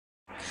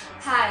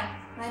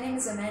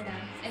is Amanda,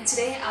 and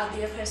today I'll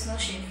be a personal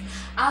chef.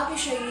 I'll be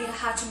showing you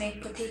how to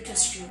make potato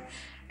stew.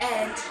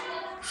 And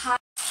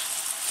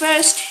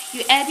first,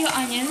 you add your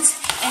onions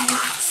and you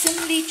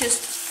simply just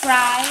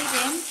fry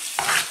them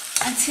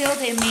until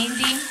they're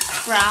mainly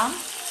brown.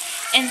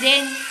 And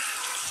then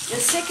the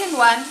second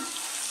one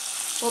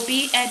will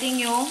be adding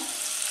your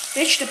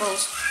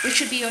vegetables, which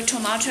should be your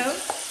tomato,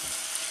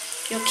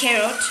 your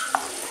carrot,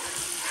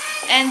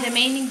 and the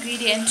main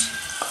ingredient,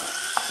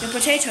 the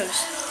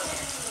potatoes.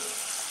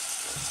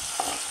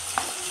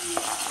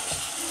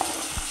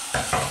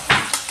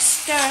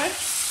 Stir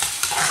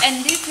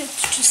and leave it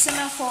to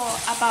simmer for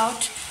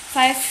about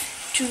 5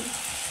 to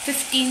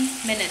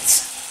 15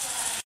 minutes.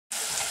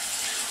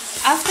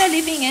 After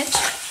leaving it,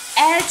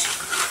 add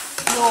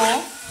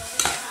your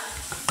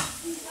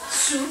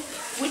soup,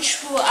 which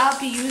I'll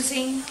be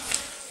using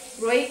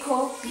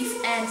Royco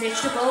beef and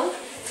vegetable,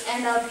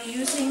 and I'll be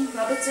using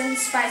Robertson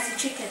spicy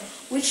chicken,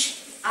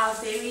 which are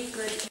very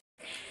good.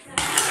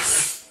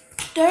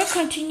 Stir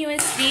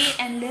continuously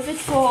and leave it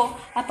for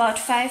about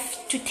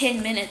 5 to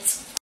 10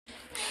 minutes.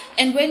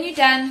 And when you're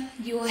done,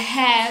 you'll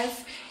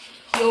have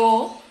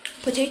your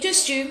potato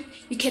stew.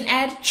 You can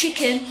add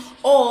chicken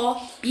or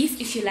beef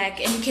if you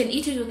like, and you can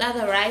eat it with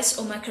either rice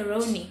or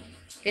macaroni.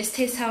 Let's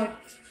taste how it.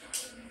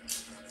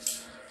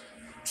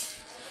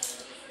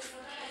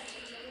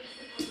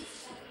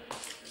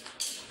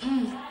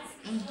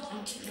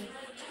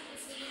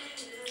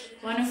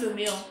 Wonderful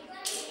meal.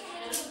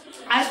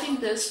 I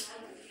think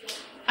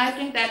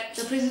that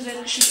the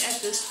president should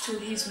add this to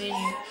his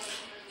menu.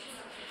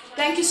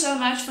 Thank you so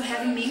much for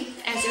having me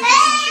as your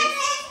personal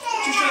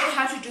chef to show you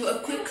how to do a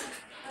quick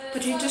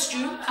potato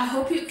stew. I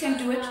hope you can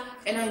do it,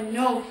 and I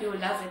know you'll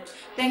love it.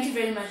 Thank you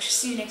very much.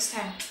 See you next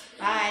time.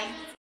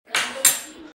 Bye.